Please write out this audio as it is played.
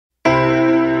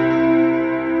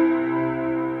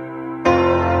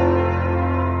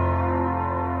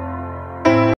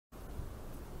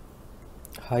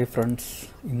Hi friends,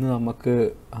 ഇന്ന് നമുക്ക്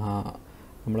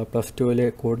നമ്മളെ പ്ലസ് ടുവിലെ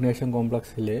കോർഡിനേഷൻ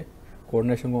കോംപ്ലക്സിലെ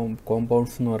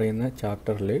കോമ്പൗണ്ട്സ് എന്ന് പറയുന്ന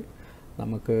ചാപ്റ്ററിൽ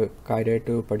നമുക്ക്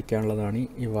കാര്യമായിട്ട് പഠിക്കാനുള്ളതാണ്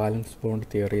ഈ വാലൻസ് ബോണ്ട്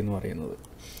തിയറി എന്ന് പറയുന്നത്.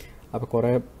 അപ്പോൾ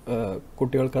കുറേ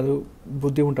കുട്ടികൾക്കത്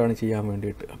ബുദ്ധിമുട്ടാണ് ചെയ്യാൻ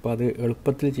വേണ്ടിയിട്ട്. അപ്പോൾ അത്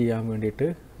എളുപ്പത്തിൽ ചെയ്യാൻ വേണ്ടിയിട്ട്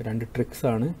 2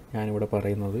 ട്രിക്സാണ് ഞാനിവിടെ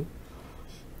പറയുന്നത്.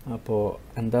 അപ്പോൾ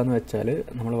എന്താണെന്ന് വെച്ചാൽ,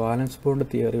 നമ്മൾ വാലൻസ് ബോണ്ട്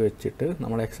തിയറി വെച്ചിട്ട്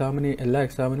നമ്മൾ എല്ലാ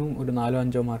എക്സാമിനും ഒരു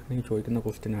 4-5 മാർക്കിന് ചോദിക്കുന്ന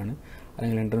ക്വസ്റ്റ്യനാണ്,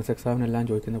 അല്ലെങ്കിൽ എൻട്രൻസ് എക്സാമിനെല്ലാം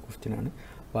ചോദിക്കുന്ന ക്വസ്റ്റ്യനാണ്.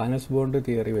 വാലൻസ് ബോണ്ട്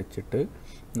തിയറി വെച്ചിട്ട്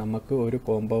നമുക്ക് ഒരു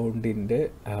കോമ്പൗണ്ടിൻ്റെ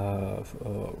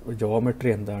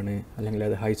ജോമെട്രി എന്താണ്, അല്ലെങ്കിൽ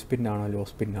അത് ഹൈ സ്പിൻ ആണോ ലോ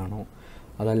സ്പിൻ ആണോ,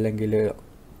 അതല്ലെങ്കിൽ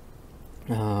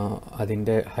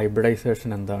അതിൻ്റെ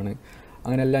ഹൈബ്രിഡൈസേഷൻ എന്താണ്,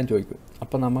 അങ്ങനെയെല്ലാം ചോദിക്കും.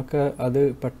 അപ്പോൾ നമുക്ക് അത്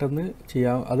പെട്ടെന്ന്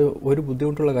ചെയ്യാം. അത് ഒരു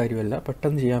ബുദ്ധിമുട്ടുള്ള കാര്യമല്ല,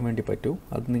 പെട്ടെന്ന് ചെയ്യാൻ വേണ്ടി പറ്റും.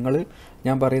 അത്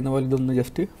ഞാൻ പറയുന്ന പോലെ ഇതൊന്ന്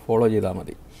ജസ്റ്റ് ഫോളോ ചെയ്താൽ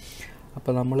മതി.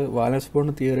 അപ്പോൾ നമ്മൾ വാലൻസ്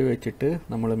ബോണ്ട് തിയറി വെച്ചിട്ട്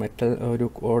നമ്മൾ ഒരു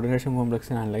കോർഡിനേഷൻ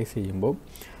കോംപ്ലക്സിനെ അനലൈസ് ചെയ്യുമ്പോൾ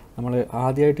നമ്മൾ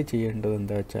ആദ്യമായിട്ട് ചെയ്യേണ്ടത്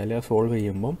എന്താ വെച്ചാൽ, സോൾവ്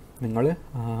ചെയ്യുമ്പം നിങ്ങൾ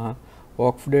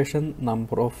ഓക്സിഡേഷൻ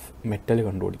നമ്പർ ഓഫ് മെറ്റൽ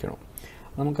കണ്ടുപിടിക്കണം.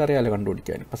 നമുക്കറിയാമല്ലോ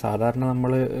കണ്ടുപിടിക്കാൻ. ഇപ്പോൾ സാധാരണ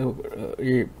നമ്മൾ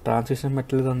ഈ ട്രാൻസിഷൻ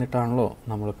മെറ്റൽ തന്നിട്ടാണല്ലോ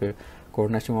നമ്മൾക്ക്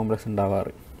കോർഡിനേഷൻ കോംപ്ലക്സ്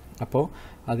ഉണ്ടാവാറ്. അപ്പോൾ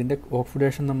അതിൻ്റെ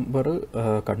ഓക്സിഡേഷൻ നമ്പർ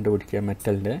കണ്ടുപിടിക്കുക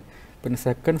മെറ്റലിൻ്റെ. പിന്നെ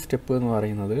സെക്കൻഡ് സ്റ്റെപ്പ് എന്ന്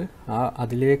പറയുന്നത്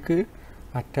അതിലേക്ക്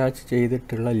അറ്റാച്ച്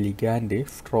ചെയ്തിട്ടുള്ള ലിഗാൻഡ്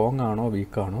സ്ട്രോങ് ആണോ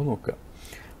വീക്കാണോ നോക്കുക.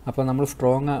 അപ്പോൾ നമ്മൾ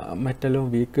സ്ട്രോങ് മെറ്റലും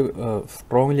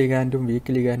സ്ട്രോങ് ലിഗാൻഡും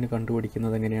വീക്ക് ലിഗാൻഡും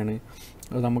കണ്ടുപിടിക്കുന്നത് എങ്ങനെയാണ്?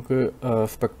 നമുക്ക്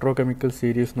സ്പെക്ട്രോ കെമിക്കൽ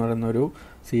സീരീസ് എന്ന് പറയുന്നൊരു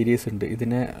സീരീസ് ഉണ്ട്.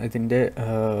 ഇതിൻ്റെ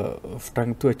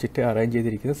സ്ട്രെങ്ത് വെച്ചിട്ട് അറേഞ്ച്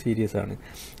ചെയ്തിരിക്കുന്ന സീരീസാണ്.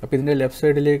 അപ്പോൾ ഇതിൻ്റെ ലെഫ്റ്റ്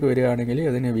സൈഡിലേക്ക് വരികയാണെങ്കിൽ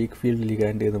അതിനെ വീക്ക് ഫീൽഡ്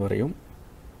ലിഗാൻഡ് എന്ന് പറയും.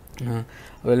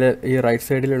 അതുപോലെ ഈ റൈറ്റ്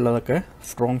സൈഡിലുള്ളതൊക്കെ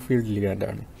സ്ട്രോങ് ഫീൽഡ്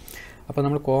ലിഗാൻഡാണ്. അപ്പോൾ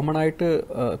നമ്മൾ കോമൺ ആയിട്ട്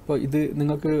ഇപ്പോൾ ഇത്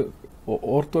നിങ്ങൾക്ക്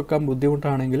ഓർത്ത് വെക്കാൻ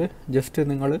ബുദ്ധിമുട്ടാണെങ്കിൽ ജസ്റ്റ്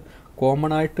നിങ്ങൾ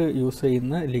കോമൺ ആയിട്ട് യൂസ്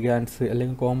ചെയ്യുന്ന ലിഗാൻഡ്സ്,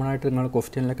 അല്ലെങ്കിൽ കോമൺ ആയിട്ട് നിങ്ങൾ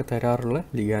ക്വസ്റ്റ്യനിലൊക്കെ തരാറുള്ള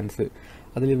ലിഗാൻഡ്സ്,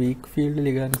 അതിൽ വീക്ക് ഫീൽഡ്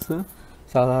ലിഗാൻഡ്സ്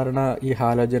സാധാരണ ഈ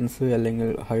ഹാലോജൻസ് അല്ലെങ്കിൽ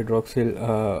ഹൈഡ്രോക്സിൽ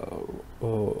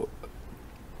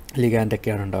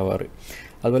ലിഗാൻഡൊക്കെയാണ് ഉണ്ടാവാറ്.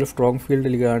 അതുപോലെ സ്ട്രോങ്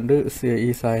ഫീൽഡ് ലിഗാൻഡ് ഈ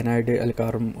സയനൈഡ്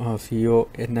അല്ലെങ്കിൽ CO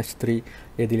NH3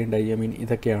 എഥിലീൻ ഡയമീൻ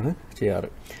ഇതൊക്കെയാണ് ചെയ്യാറ്.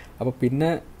 അപ്പോൾ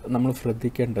പിന്നെ നമ്മൾ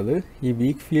ശ്രദ്ധിക്കേണ്ടത്, ഈ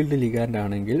വീക്ക് ഫീൽഡ് ലിഗാൻഡ്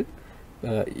ആണെങ്കിൽ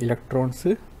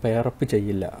ഇലക്ട്രോൺസ് പെയറപ്പ്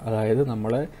ചെയ്യില്ല. അതായത്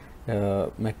നമ്മളെ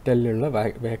മെറ്റലിലുള്ള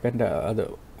വേക്കൻ്റ് അത്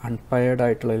അൺപയർഡ്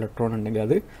ആയിട്ടുള്ള ഇലക്ട്രോൺ ഉണ്ടെങ്കിൽ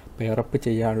അത് പെയറപ്പ്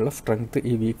ചെയ്യാനുള്ള സ്ട്രെങ്ത്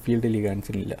ഈ വീക്ക് ഫീൽഡ്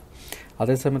ലിഗാൻഡ്സിനില്ല.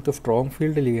 അതേസമയത്ത് സ്ട്രോങ്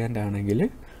ഫീൽഡ് ലിഗാൻഡ് ആണെങ്കിൽ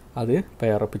അത്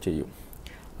പെയറപ്പ് ചെയ്യും.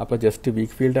 അപ്പോൾ ജസ്റ്റ്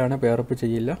വീക്ക് ഫീൽഡാണ് പെയറപ്പ്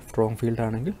ചെയ്യില്ല, സ്ട്രോങ് ഫീൽഡ്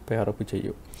ആണെങ്കിൽ പെയറപ്പ്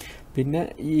ചെയ്യും. പിന്നെ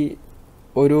ഈ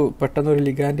പെട്ടെന്നൊരു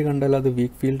ലിഗാൻഡ് കണ്ടാൽ അത്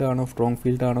വീക്ക് ഫീൽഡ് ആണോ സ്ട്രോങ്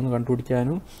ഫീൽഡ് ആണോ എന്ന്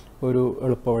കണ്ടുപിടിക്കാനും ഒരു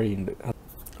എളുപ്പ വഴിയുണ്ട്.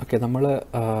 ഓക്കെ, നമ്മൾ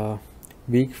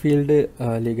വീക്ക് ഫീൽഡ്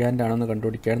ലിഗാൻഡ് ആണെന്ന്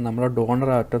കണ്ടുപിടിക്കാൻ നമ്മളെ ഡോണർ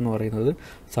ആറ്റം എന്ന് പറയുന്നത്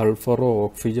സൾഫറോ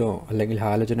ഓക്സിജനോ അല്ലെങ്കിൽ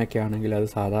ഹാലജനൊക്കെ ആണെങ്കിൽ അത്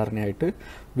സാധാരണയായിട്ട്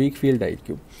വീക്ക് ഫീൽഡ്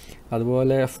ആയിരിക്കും.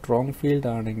 അതുപോലെ സ്ട്രോങ് ഫീൽഡ്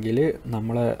ആണെങ്കിൽ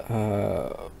നമ്മളെ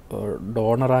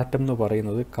ഡോണർ ആറ്റം എന്ന്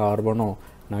പറയുന്നത് കാർബണോ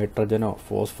നൈട്രജനോ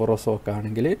ഫോസ്ഫറസോ ഒക്കെ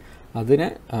ആണെങ്കിൽ അതിനെ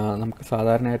നമുക്ക്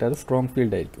സാധാരണയായിട്ട് അത് സ്ട്രോങ്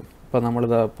ഫീൽഡ് ആയിരിക്കും. ഇപ്പോൾ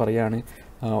നമ്മളിത് പറയുകയാണ്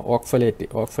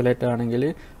ഓക്സലേറ്റ് ആണെങ്കിൽ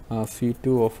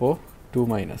C2O4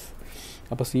 2-.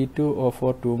 അപ്പോൾ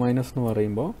C2O4 2- എന്ന്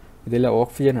പറയുമ്പോൾ ഇതിലെ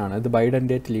ഓക്സിജനാണ്, ഇത്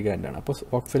ബൈഡൻഡേറ്റ് ലിഗാൻഡാണ്. അപ്പോൾ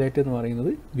ഓക്സലേറ്റ് എന്ന് പറയുന്നത്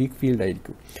വീക്ക് ഫീൽഡ്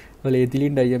ആയിരിക്കും. അതുപോലെ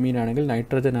എഥിലീൻ ഡയമീൻ ആണെങ്കിൽ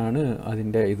നൈട്രജനാണ്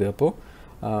അതിൻ്റെ ഇത്, അപ്പോൾ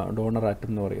ഡോണർ ആറ്റം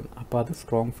എന്ന് പറയുന്നത്. അപ്പോൾ അത്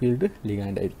സ്ട്രോങ് ഫീൽഡ്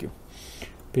ലിഗാൻഡ് ആയിരിക്കും.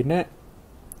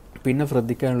 പിന്നെ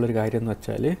ശ്രദ്ധിക്കാനുള്ളൊരു കാര്യം എന്ന്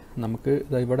വെച്ചാൽ, നമുക്ക്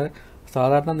ഇവിടെ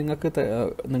സാധാരണ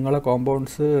നിങ്ങളെ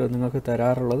കോമ്പൗണ്ട്സ് നിങ്ങൾക്ക്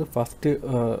തരാറുള്ളത് ഫസ്റ്റ്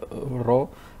റോ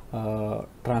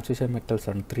ട്രാൻസിഷൻ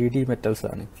മെറ്റൽസാണ്, 3D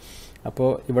മെറ്റൽസാണ്. അപ്പോൾ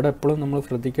ഇവിടെ എപ്പോഴും നമ്മൾ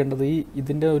ശ്രദ്ധിക്കേണ്ടത്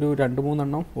ഇതിൻ്റെ ഒരു 2-3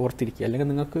 എണ്ണം ഓർത്തിരിക്കുക, അല്ലെങ്കിൽ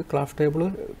നിങ്ങൾക്ക് ക്ലാസ് ടേബിൾ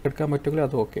എടുക്കാൻ പറ്റുമെങ്കിൽ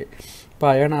അത് ഓക്കെ. ഇപ്പോൾ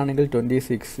അയൺ ആണെങ്കിൽ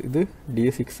 26, ഇത്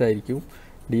D6 ആയിരിക്കും,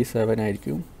 D7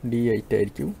 ആയിരിക്കും, D8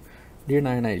 ആയിരിക്കും,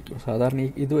 D9 ആയിരിക്കും. സാധാരണ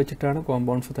ഇത് വെച്ചിട്ടാണ്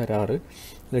കോമ്പൗണ്ട്സ് തരാറ്.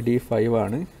 ഇത് D5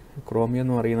 ആണ്. ക്രോമിയം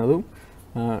എന്ന് പറയുന്നതും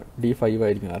D5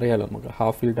 ആയിരിക്കും. അറിയാലോ നമുക്ക്,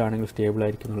 ഹാഫ് ഫീൽഡ് ആണെങ്കിൽ സ്റ്റേബിൾ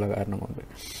ആയിരിക്കും എന്നുള്ള കാരണം കൊണ്ട്.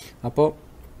 അപ്പോൾ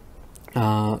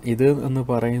ഇത് എന്ന്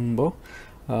പറയുമ്പോൾ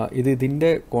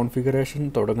ഇതിൻ്റെ കോൺഫിഗറേഷൻ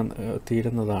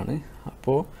തീരുന്നതാണ്.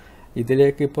 അപ്പോൾ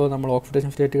ഇതിലേക്ക് ഇപ്പോൾ നമ്മൾ ഓക്സിഡേഷൻ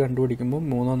സ്റ്റേറ്റ് കണ്ടുപിടിക്കുമ്പോൾ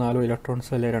 3-4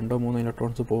 ഇലക്ട്രോൺസ് അല്ലെങ്കിൽ 2-3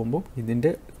 ഇലക്ട്രോൺസ് പോകുമ്പോൾ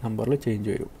ഇതിൻ്റെ നമ്പറിൽ ചേഞ്ച്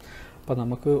വരും. അപ്പോൾ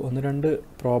നമുക്ക് 1-2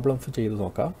 പ്രോബ്ലംസ് ചെയ്ത്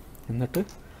നോക്കാം, എന്നിട്ട്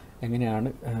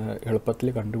എങ്ങനെയാണ് എളുപ്പത്തിൽ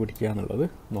കണ്ടുപിടിക്കുക എന്നുള്ളത്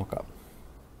നോക്കാം.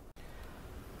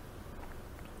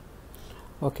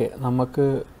 ഓക്കെ, നമുക്ക്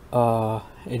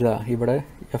ഇവിടെ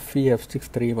Fe(F6)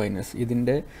 3-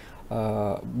 ഇതിൻ്റെ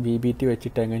BBT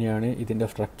വെച്ചിട്ട് എങ്ങനെയാണ് ഇതിൻ്റെ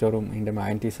സ്ട്രക്ചറും ഇതിൻ്റെ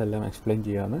മാഗ്നറ്റീസ് എല്ലാം എക്സ്പ്ലെയിൻ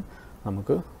ചെയ്യാമെന്ന്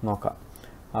നമുക്ക് നോക്കാം.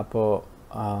 അപ്പോൾ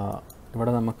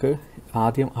ഇവിടെ നമുക്ക്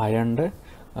ആദ്യം അയണിൻ്റെ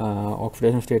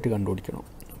ഓക്സിഡേഷൻ സ്റ്റേറ്റ് കണ്ടുപിടിക്കണം.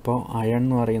 അപ്പോൾ അയൺ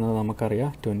എന്ന് പറയുന്നത് നമുക്കറിയാം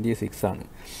 26 ആണ്.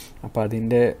 അപ്പോൾ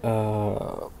അതിൻ്റെ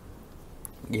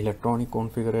ഇലക്ട്രോണിക്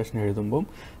കോൺഫിഗറേഷൻ എഴുതുമ്പം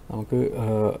നമുക്ക്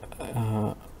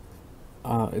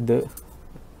ഇത്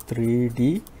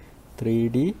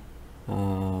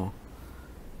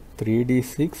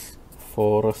 3D6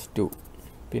 4s2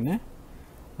 പിന്നെ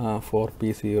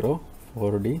 4p0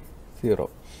 4d0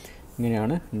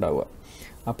 ഇങ്ങനെയാണ് ഉണ്ടാവുക.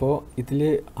 അപ്പോൾ ഇതിൽ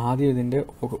ആദ്യം ഇതിൻ്റെ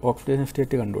ഓക്സിഡേഷൻ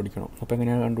സ്റ്റേറ്റ് കണ്ടുപിടിക്കണം. അപ്പോൾ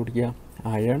എങ്ങനെയാണ് കണ്ടുപിടിക്കുക?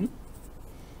 അയൺ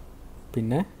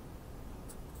പിന്നെ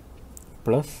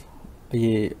പ്ലസ് ഈ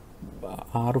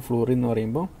 6 ഫ്ലൂറിൻ എന്ന്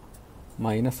പറയുമ്പോൾ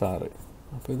 -6.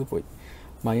 അപ്പോൾ ഇത് പോയി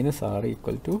 -6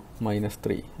 ഈക്വൽ ടു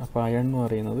 -3. അപ്പോൾ അയൺ എന്ന്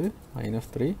പറയുന്നത്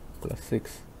 -3 +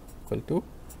 6 ഈക്വൽ ടു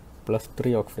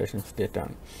 +3 ഓക്സിഡേഷൻ സ്റ്റേറ്റ്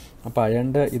ആണ്. അപ്പോൾ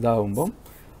അയണിൻ്റെ ഇതാവുമ്പം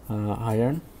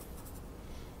അയൺ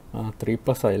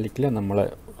 3+ ആയിരിക്കില്ല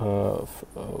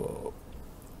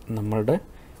നമ്മളുടെ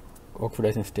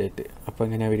ഓക്സിഡേഷൻ സ്റ്റേറ്റ്. അപ്പോൾ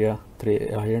എങ്ങനെയാണ് വരിക?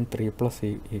 Iron 3+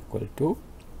 equal to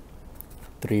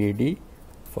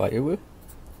 3d5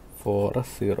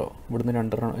 4s0. ഇവിടുന്ന്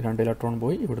 2 ഇലക്ട്രോൺ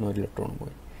പോയി, ഇവിടുന്ന് 1 ഇലക്ട്രോൺ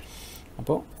പോയി.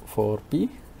 അപ്പോൾ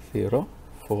 4p0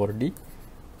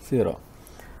 4d0.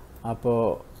 അപ്പോൾ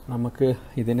നമുക്ക്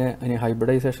ഇതിനെ ഇനി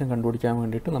ഹൈബ്രിഡൈസേഷൻ കണ്ടുപിടിക്കാൻ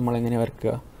വേണ്ടിയിട്ട് നമ്മളെങ്ങനെ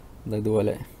വരയ്ക്കുക?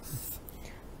 ഇതുപോലെ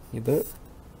ഇത്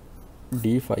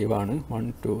d5 ആണ്. 1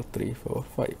 2 3 4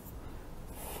 5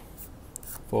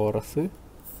 4s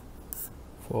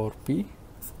 4p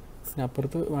പിന്നെ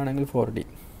അപ്പുറത്ത് വേണമെങ്കിൽ 4d.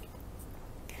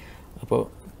 അപ്പോൾ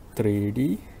 3d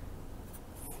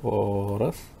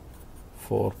 4s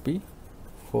 4p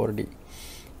 4d.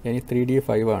 ഇനി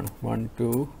 3d5 ആണ്. 1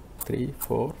 2 3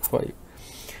 4 5.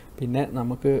 പിന്നെ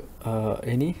നമുക്ക്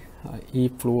ഇനി ഈ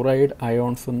ഫ്ലൂറൈഡ്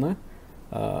അയോൺസ് നിന്ന്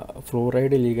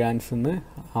ഫ്ലൂറൈഡ് ലിഗാൻസ് നിന്ന്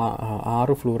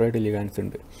 6 ഫ്ലൂറൈഡ് ലിഗാൻസ്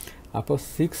ഉണ്ട്. അപ്പോൾ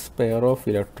 6 പെയർ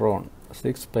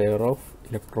ഓഫ്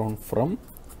ഇലക്ട്രോൺ ഫ്രം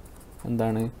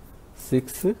എന്താണ്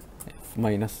 6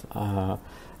 മൈനസ്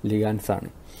ലിഗാൻസ് ആണ്.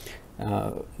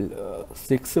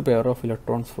 6 pair of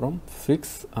electrons from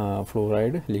 6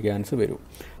 fluoride ligands വരും.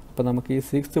 അപ്പോൾ നമുക്ക് ഈ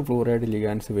 6 ഫ്ലൂറൈഡ്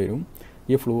ലിഗാൻസ് വരും.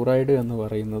 ഈ ഫ്ലൂറൈഡ് എന്ന്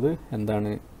പറയുന്നത്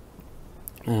എന്താണ്?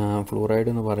 ഫ്ലൂറൈഡ്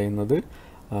എന്ന് പറയുന്നത്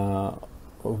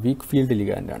വീക്ക് ഫീൽഡ്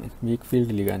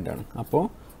ലിഗാൻഡാണ്. അപ്പോൾ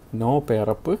നോ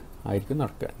പെയറപ്പ് ആയിരിക്കും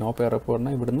നടക്കുക. നോ പെയറപ്പ്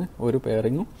പറഞ്ഞാൽ ഇവിടുന്ന്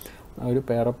ഒരു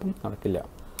പെയറപ്പും നടക്കില്ല.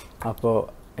 അപ്പോൾ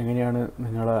എങ്ങനെയാണ്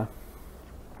നിങ്ങളെ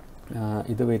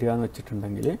ഇത് വരിക എന്ന്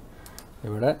വെച്ചിട്ടുണ്ടെങ്കിൽ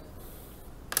ഇവിടെ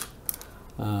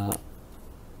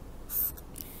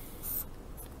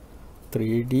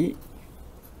 3d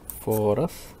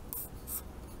 4s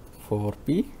 4p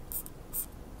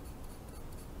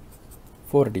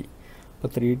 4d.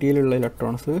 അപ്പോൾ 3ഡിയിലുള്ള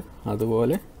ഇലക്ട്രോൺസ്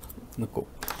അതുപോലെ നിൽക്കും.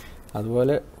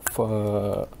 അതുപോലെ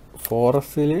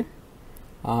 4s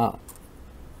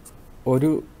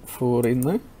ഒരു ഫ്ലൂറിൽ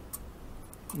നിന്ന്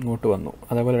ഇങ്ങോട്ട് വന്നു.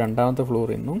 അതേപോലെ രണ്ടാമത്തെ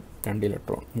ഫ്ലൂറിൽ നിന്നും 2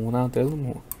 ഇലക്ട്രോൺ, മൂന്നാമത്തേത്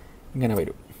ഇങ്ങനെ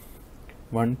വരും.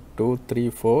 1 2 3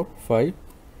 4 5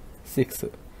 6.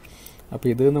 അപ്പോൾ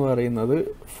ഇതെന്ന് പറയുന്നത്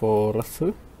 4s,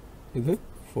 ഇത്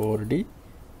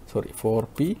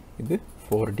 4p, ഇത്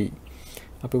 4d.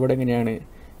 അപ്പോൾ ഇവിടെ എങ്ങനെയാണ്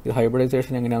ഇത്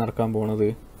ഹൈബ്രിഡൈസേഷൻ എങ്ങനെയാണ് നടക്കാൻ പോകുന്നത്?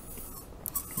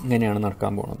 ഇങ്ങനെയാണ്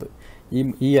നടക്കാൻ പോകുന്നത്.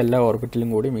 ഈ എല്ലാ ഓർബിറ്റിലും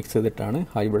കൂടി മിക്സ് ചെയ്തിട്ടാണ്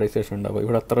ഹൈബ്രിഡൈസേഷൻ ഉണ്ടാവുക.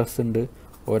 ഇവിടെ എത്ര എസ് ഉണ്ട്?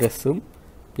 1 എസും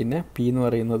പിന്നെ പി എന്ന്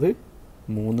പറയുന്നത്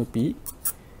 3p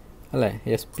അല്ലേ,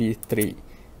 sp3.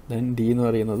 ദെൻ ഡി എന്ന്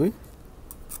പറയുന്നത്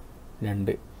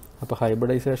 2. അപ്പോൾ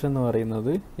ഹൈബ്രിഡൈസേഷൻ എന്ന്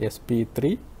പറയുന്നത്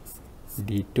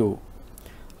sp3d2.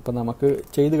 അപ്പോൾ നമുക്ക്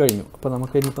ചെയ്ത് കഴിഞ്ഞു. അപ്പോൾ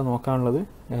നമുക്ക് ഇനിയിപ്പോൾ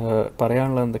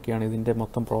പറയാനുള്ളത് എന്തൊക്കെയാണ്? ഇതിൻ്റെ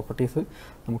മൊത്തം പ്രോപ്പർട്ടീസ്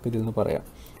നമുക്കിതിൽ നിന്ന് പറയാം.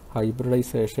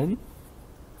 Hybridisation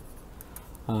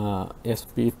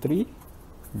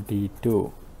sp3d2.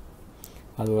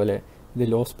 അതുപോലെ ഇത്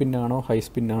ലോ സ്പിന്നാണോ ഹൈ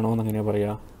സ്പിന്നാണോ എന്നങ്ങനെ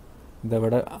പറയാം.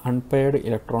 ഇതവിടെ അൺപെയർഡ്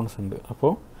ഇലക്ട്രോൺസ് ഉണ്ട്.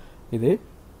 അപ്പോൾ ഇത്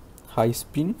ഹൈ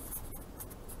സ്പിൻ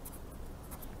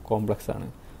കോംപ്ലക്സ് ആണ്.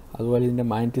 അതുപോലെ ഇതിൻ്റെ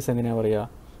മാഗ്നറ്റിസം എങ്ങനെയാണ് പറയുക?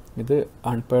 ഇത്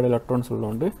അൺപെയർഡ് ഇലക്ട്രോൺസ്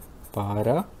ഉള്ളതുകൊണ്ട്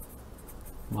പാരാമാഗ്നറ്റിക്.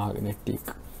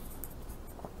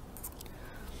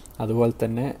 അതുപോലെ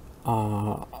തന്നെ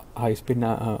ഹൈ സ്പിൻ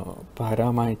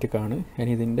പാരാമാഗ്നറ്റിക് ആണ്.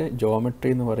 ഇനി ഇതിൻ്റെ ജോമെട്രി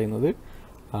എന്ന് പറയുന്നത്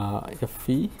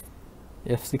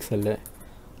Fe(F6) അല്ലേ?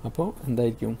 അപ്പോൾ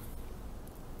എന്തായിരിക്കും?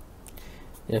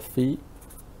 Fe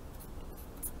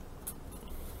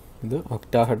ഇത്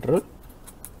ഒക്ടാഹെഡ്രൽ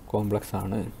കോംപ്ലക്സ്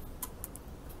ആണ്.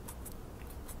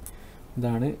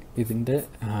 ഇതാണ് ഇതിൻ്റെ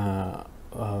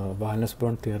വാലൻസ്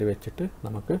ബോണ്ട് തിയറി വെച്ചിട്ട്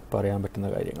നമുക്ക് പറയാൻ പറ്റുന്ന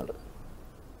കാര്യങ്ങൾ.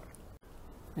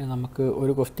 നമുക്ക്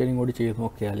ഒരു ക്വസ്റ്റ്യനും കൂടി ചെയ്ത്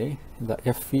നോക്കിയാൽ ഇതാ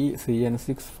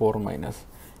FeCN6 4-.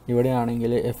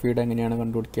 ഇവിടെയാണെങ്കിൽ എഫിയുടെ എങ്ങനെയാണ്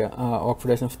കണ്ടുപിടിക്കുക?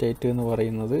 ഓക്സിഡേഷൻ സ്റ്റേറ്റ് എന്ന്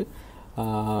പറയുന്നത്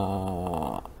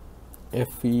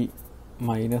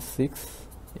Fe-6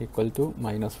 =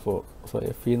 -4. സോ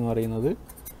Fe എന്ന് പറയുന്നത്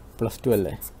 +2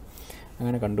 അല്ലേ,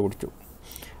 അങ്ങനെ കണ്ടുപിടിച്ചു.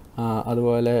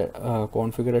 അതുപോലെ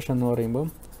കോൺഫിഗറേഷൻ എന്ന് പറയുമ്പം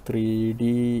 3D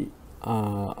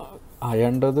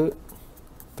അയണ്ടത്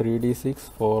 3D6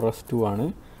 4s2 ആണ്.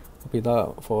 അപ്പോൾ ഇതാ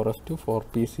 4s2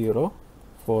 4p0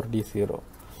 4d0.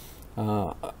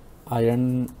 അയൺ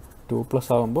 2+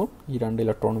 ആകുമ്പോൾ ഈ 2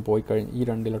 ഇലക്ട്രോൺ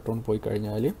പോയി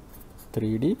കഴിഞ്ഞാൽ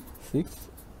 3d6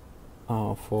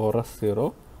 4s0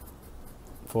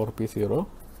 4p0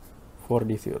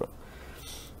 4d0.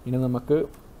 ഇനി നമുക്ക്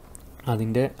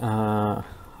അതിൻ്റെ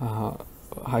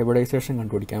ഹൈബ്രിഡൈസേഷൻ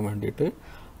കണ്ടുപിടിക്കാൻ വേണ്ടിയിട്ട്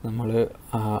നമ്മൾ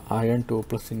അയൺ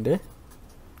 2+ൻ്റെ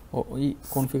ഈ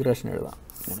കോൺഫിഗറേഷൻ എഴുതാം.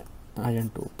 ഇങ്ങനെ അയൺ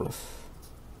 2+,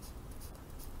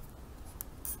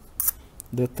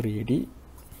 ഇത് 3d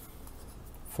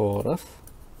 4s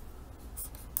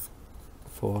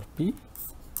 4p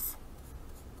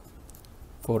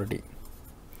 4d.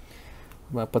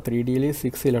 അപ്പോൾ 3Dയിൽ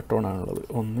 6 ഇലക്ട്രോൺ ആണുള്ളത്.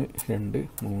 1 2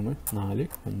 3 4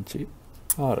 5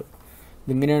 6.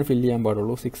 ഇതിങ്ങനെയാണ് ഫില്ല് ചെയ്യാൻ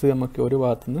പാടുള്ളൂ. 6 നമുക്ക് ഒരു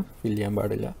ഭാഗത്തുനിന്ന് ഫില്ല് ചെയ്യാൻ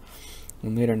പാടില്ല.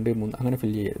 1 2 3 അങ്ങനെ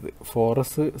ഫില്ല് ചെയ്യരുത്.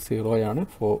 4s 0 ആണ്,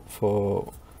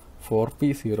 4p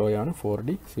 0 ആണ്, 4d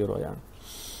 0 ആണ്.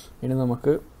 ഇനി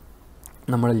നമുക്ക്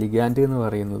നമ്മുടെ ലിഗാൻഡ് എന്ന്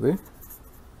പറയുന്നത്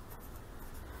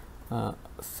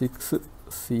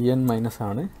 6Cn-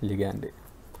 ആണ് ലിഗാൻഡ്.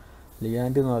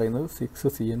 ലിഗാൻഡ് എന്ന് പറയുന്നത്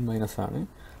 6Cn- ആണ്.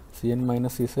 Cn-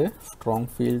 is A strong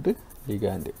field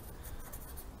ligand.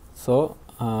 So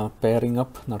pairing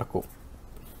up നടക്കും,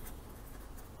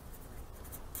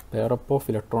 പെയർ അപ്പ് ഓഫ്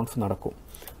ഇലക്ട്രോൺസ് നടക്കും.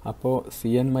 അപ്പോൾ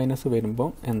Cn- വരുമ്പം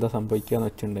എന്താ സംഭവിക്കുക എന്ന്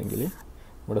വെച്ചിട്ടുണ്ടെങ്കിൽ,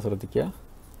 ഇവിടെ ശ്രദ്ധിക്കുക,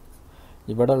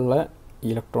 ഇവിടെ ഉള്ള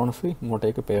ഇലക്ട്രോൺസ്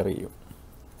ഇങ്ങോട്ടേക്ക് പെയർ ചെയ്യും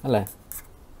അല്ലേ.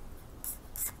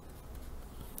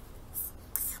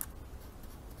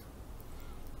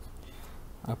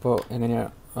 അപ്പോൾ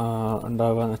എങ്ങനെയാണ്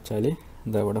ഉണ്ടാവുക എന്ന് വെച്ചാൽ,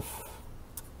 എന്താ ഇവിടെ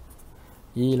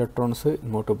ഈ ഇലക്ട്രോൺസ്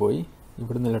ഇങ്ങോട്ട് പോയി,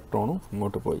 ഇവിടുന്ന് ഇലക്ട്രോണും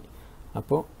ഇങ്ങോട്ട് പോയി.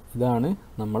 അപ്പോൾ ഇതാണ്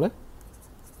നമ്മൾ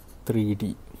 3D.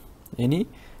 ഇനി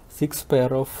 6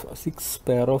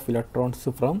 pair of electrons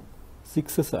from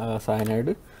 6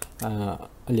 cyanide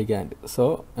ligand. So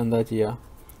എന്താ ചെയ്യുക,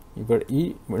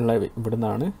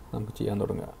 ഇവിടുന്നാണ് നമുക്ക് ചെയ്യാൻ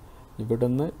തുടങ്ങുക.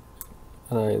 ഇവിടുന്ന്,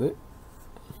 അതായത്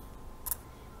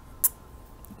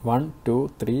 1 2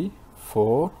 3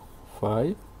 4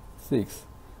 5 6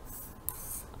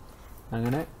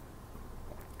 അങ്ങനെ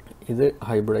ഇത്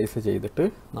ഹൈബ്രിഡൈസ് ചെയ്തിട്ട്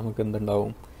നമുക്ക്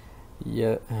എന്തുണ്ടാവും,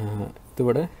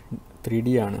 ഇതിവിടെ 3D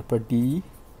ആണ്. അപ്പോൾ D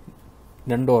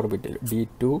 2 ഓർബിറ്റൽ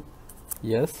D2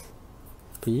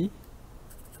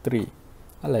 sp3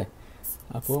 അല്ലേ.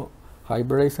 അപ്പോൾ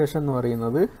ഹൈബ്രിഡൈസേഷൻ എന്ന്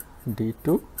പറയുന്നത്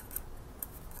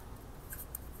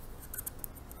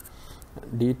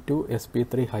D2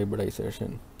 sp3 ഹൈബ്രിഡൈസേഷൻ.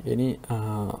 ഇനി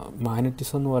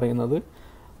മാഗ്നറ്റിസം എന്ന് പറയുന്നത്,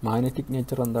 മാഗ്നറ്റിക്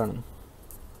നേച്ചർ എന്താണ്,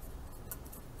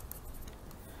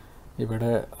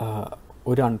 ഇവിടെ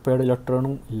ഒരു അൺപെയർഡ്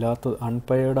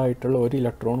ആയിട്ടുള്ള ഒരു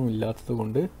ഇലക്ട്രോണും ഇല്ലാത്തത്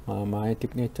കൊണ്ട്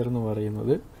മാഗ്നറ്റിക് നേച്ചർ എന്ന്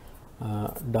പറയുന്നത്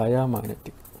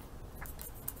ഡയാമാഗ്നറ്റിക്.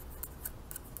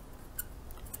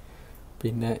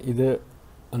 പിന്നെ ഇത്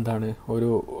എന്താണ്, ഒരു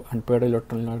അൺപെയർഡ്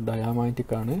ഇലക്ട്രോൺ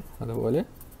ഡയാമാഗ്നറ്റിക് ആണ്, അതുപോലെ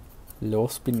ലോ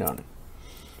സ്പിൻ ആണ്.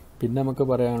 പിന്നെ നമുക്ക്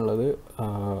പറയാനുള്ളത്,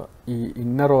 ഈ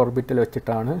ഇന്നർ ഓർബിറ്റൽ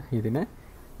വെച്ചിട്ടാണ് ഇതിനെ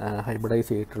ഹൈബ്രിഡൈസ്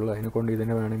ചെയ്തിട്ടുള്ളത്. അതിനെക്കൊണ്ട്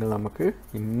ഇതിനെ വേണമെങ്കിൽ നമുക്ക്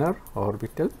ഇന്നർ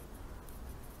ഓർബിറ്റൽ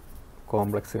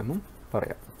കോംപ്ലക്സ് എന്നും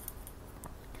പറയാം.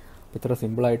 ഇത്ര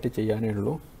സിമ്പിളായിട്ട് ചെയ്യാനേ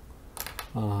ഉള്ളൂ.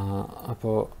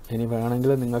 അപ്പോൾ ഇനി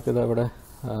വേണമെങ്കിൽ നിങ്ങൾക്കിത് അവിടെ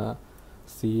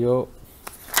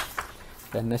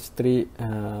CONH3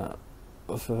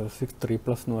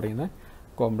 6 എന്ന് പറയുന്ന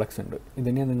കോംപ്ലക്സ് ഉണ്ട്.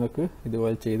 ഇതിനെ നിങ്ങൾക്ക്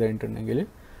ഇതുപോലെ ചെയ്ത് കഴിഞ്ഞിട്ടുണ്ടെങ്കിൽ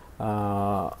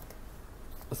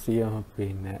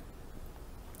പിന്നെ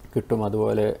കിട്ടും.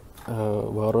 അതുപോലെ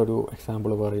വേറൊരു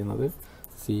എക്സാമ്പിൾ പറയുന്നത്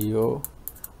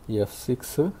COF6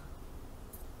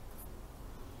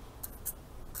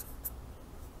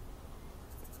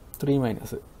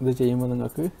 3-. ഇത് ചെയ്യുമ്പോൾ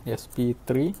നിങ്ങൾക്ക്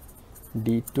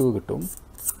sp3d2 കിട്ടും.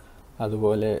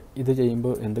 അതുപോലെ ഇത്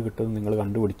ചെയ്യുമ്പോൾ എന്ത് കിട്ടുമെന്ന് നിങ്ങൾ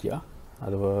കണ്ടുപിടിക്കുക.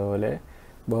 അതുപോലെ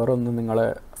വേറൊന്ന് നിങ്ങളെ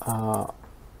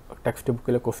ടെക്സ്റ്റ്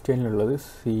ബുക്കിലെ ക്വസ്റ്റ്യനിലുള്ളത്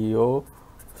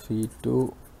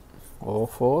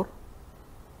COC2O4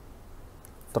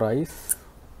 thrice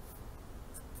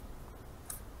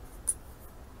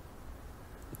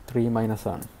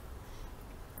 3- ആണ്.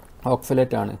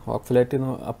 ഓക്സലേറ്റ് ആണ്. ഓക്സലേറ്റ്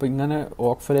അപ്പോൾ ഇങ്ങനെ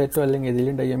ഓക്സലേറ്റോ അല്ലെങ്കിൽ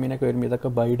എഥിലീൻ ഡയമീനൊക്കെ വരുമ്പോൾ ഇതൊക്കെ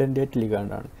ബൈഡൻറ്റേറ്റ്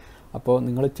ലിഗാൻഡാണ്. അപ്പോൾ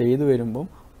നിങ്ങൾ ചെയ്തു വരുമ്പം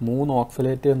 3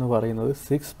 ഓക്സലേറ്റ് എന്ന് പറയുന്നത്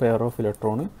 6 പെയർ ഓഫ്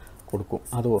ഇലക്ട്രോൺ കൊടുക്കും,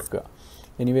 അത് ഓർക്കുക.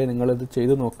 എനിവേ നിങ്ങളിത്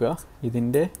ചെയ്തു നോക്കുക.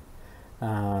 ഇതിൻ്റെ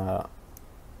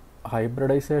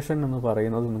ഹൈബ്രിഡൈസേഷൻ എന്ന്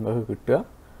പറയുന്നത് നിങ്ങൾക്ക് കിട്ടുക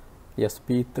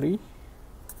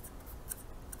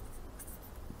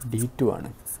sp3d2 ആണ്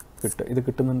കിട്ടുക. ഇത്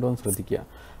കിട്ടുന്നുണ്ടോ എന്ന് ശ്രദ്ധിക്കുക.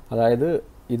 അതായത്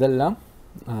ഇതെല്ലാം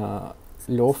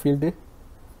ലോ ഫീൽഡ്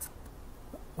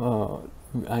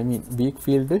വീക്ക്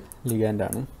ഫീൽഡ്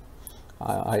ലിഗാൻഡാണ്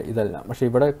ഇതെല്ലാം. പക്ഷേ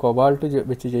ഇവിടെ കൊബാൾട്ട്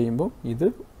വെച്ച് ചെയ്യുമ്പോൾ ഇത്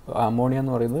അമോണിയ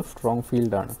എന്ന് പറയുന്നത് സ്ട്രോങ്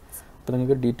ഫീൽഡാണ്. അപ്പോൾ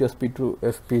നിങ്ങൾക്ക്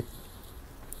D2sp2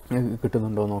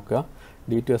 കിട്ടുന്നുണ്ടോ നോക്കുക,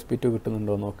 D2sp2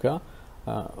 കിട്ടുന്നുണ്ടോ നോക്കുക,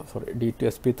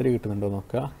 D2sp3 കിട്ടുന്നുണ്ടോ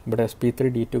നോക്കുക, ഇവിടെ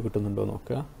sp3D2 കിട്ടുന്നുണ്ടോ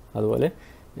നോക്കുക, അതുപോലെ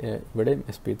ഇവിടെ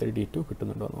sp3D2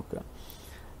 കിട്ടുന്നുണ്ടോ നോക്കുക.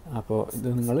 അപ്പോൾ ഇത്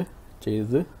നിങ്ങൾ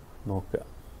ചെയ്ത് നോക്കുക.